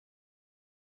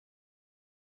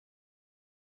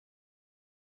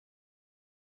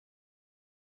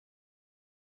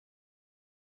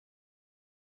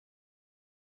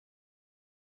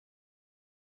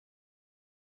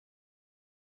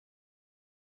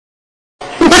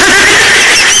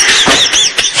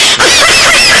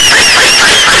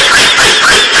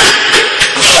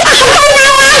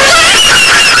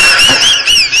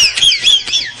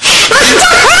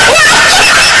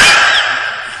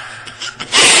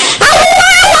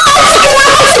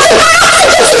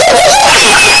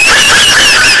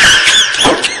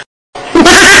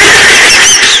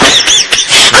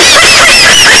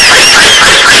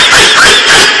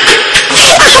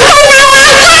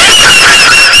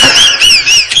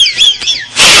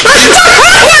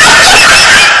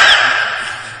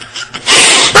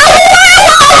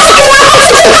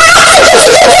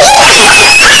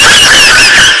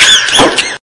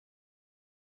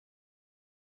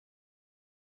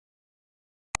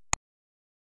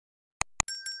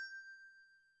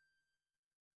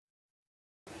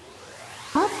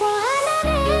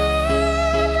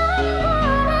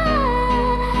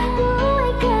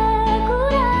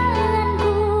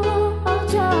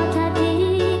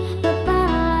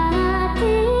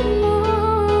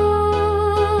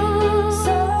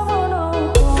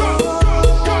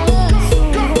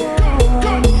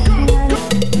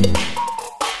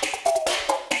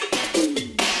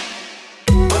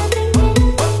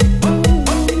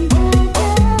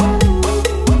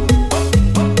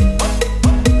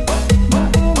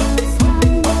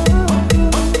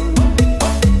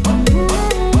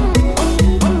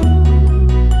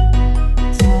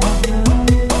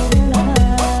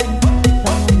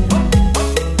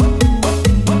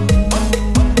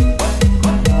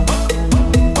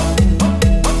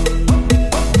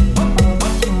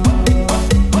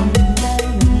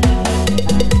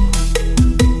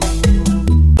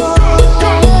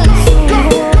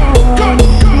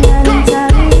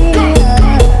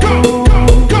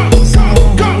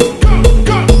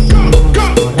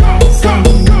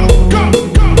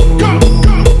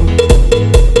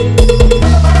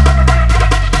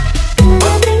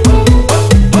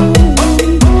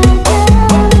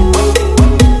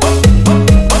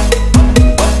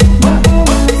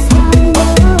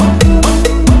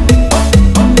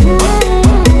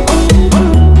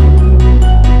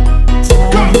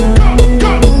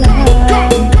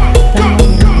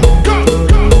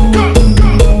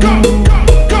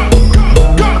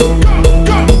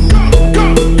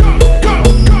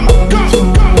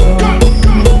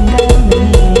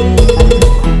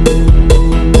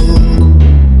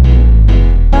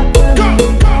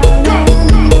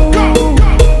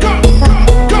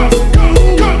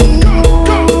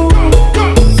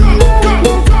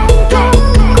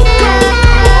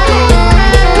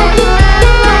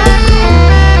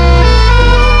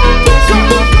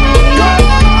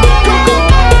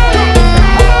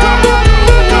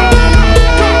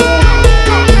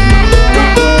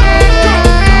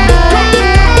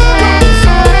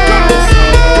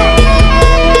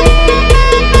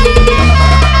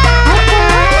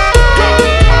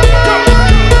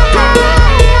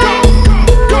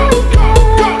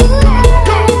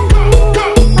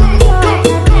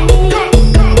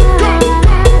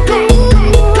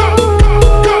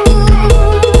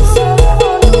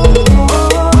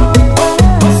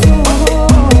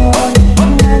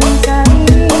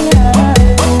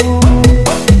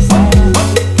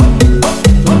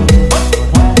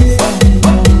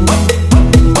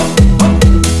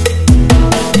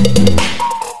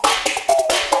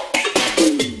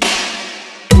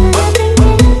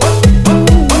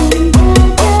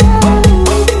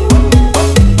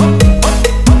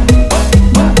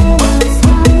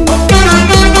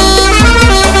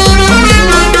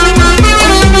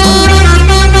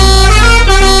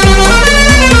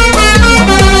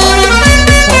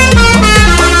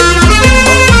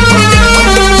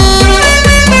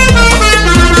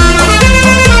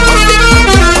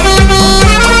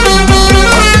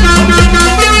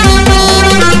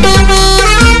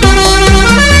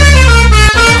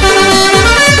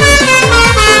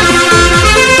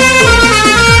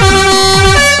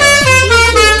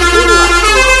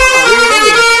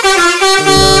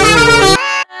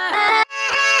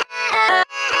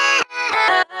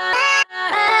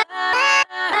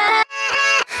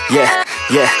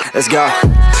Yeah, let's go.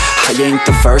 I ain't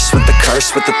the first with the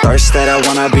curse, with the thirst that I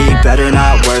wanna be better,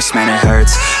 not worse, man it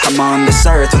hurts. I'm on this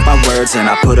earth with my words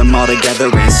and I put them all together,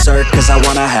 insert, cause I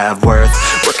wanna have worth.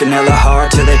 Working hella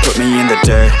hard till they put me in the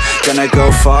dirt. Gonna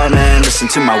go far, man, listen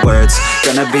to my words.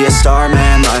 Gonna be a star,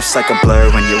 man, life's like a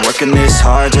blur. When you're working this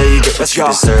hard till you get what you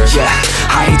deserve. Yeah,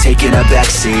 I ain't taking a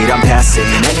backseat, I'm passing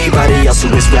anybody else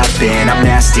who is rapping. I'm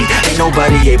nasty, ain't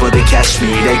nobody able to catch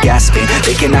me. They gasping,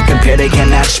 they cannot compare, they can't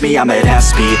match me. I'm at half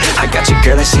speed, I got your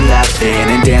girl and she laughing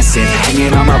and dancing,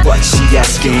 hanging on my butt, she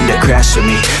asking to crash with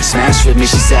me, smash with me.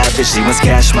 She savage, she wants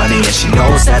cash money and she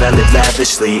knows that I live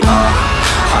lavishly.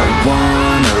 I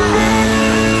wanna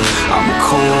live, I'm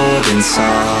cold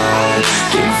inside.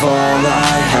 Give all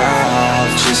I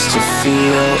have just to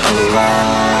feel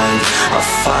alive. I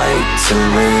fight to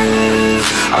live,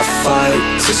 I fight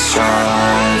to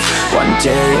strive. One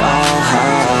day I'll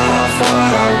have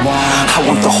what I want. I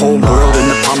want the whole world in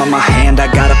the palm of my hand. I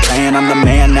got a plan, I'm the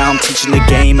man. Now I'm teaching the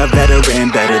game, a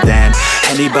veteran, better than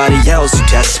anybody else who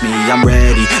tests me. I'm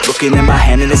ready, looking at my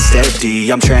hand and it's steady.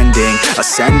 I'm trending,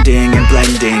 ascending and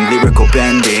blending, lyrical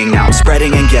bending. Now I'm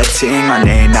spreading and getting my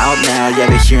name out now. Yeah,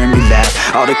 they hearing me laugh,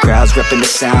 all the crowds repping the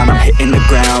sound. I'm hitting the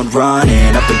ground,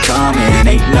 running, up and coming,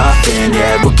 ain't nothing.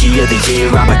 Yeah, rookie of the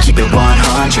year, I'ma keep it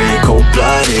 100.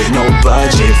 Cold-blooded, no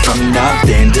budget, from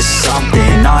nothing to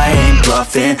something. I ain't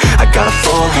bluffing, I got a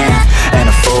full hand and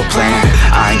a full plan.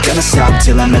 I ain't gonna stop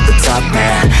till I'm at the top,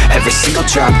 man. Every single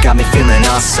drop got me feeling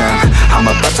awesome. I'm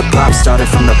about to pop, started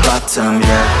from the bottom,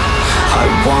 yeah. I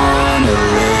wanna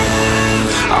live,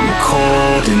 I'm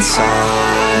cold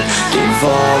inside. Give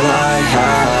all I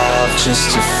have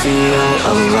just to feel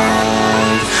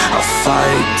alive. I'll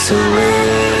fight to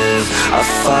live,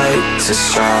 I'll fight to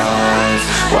strive.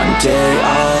 One day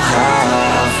I'll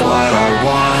have what I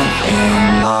want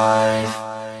in life.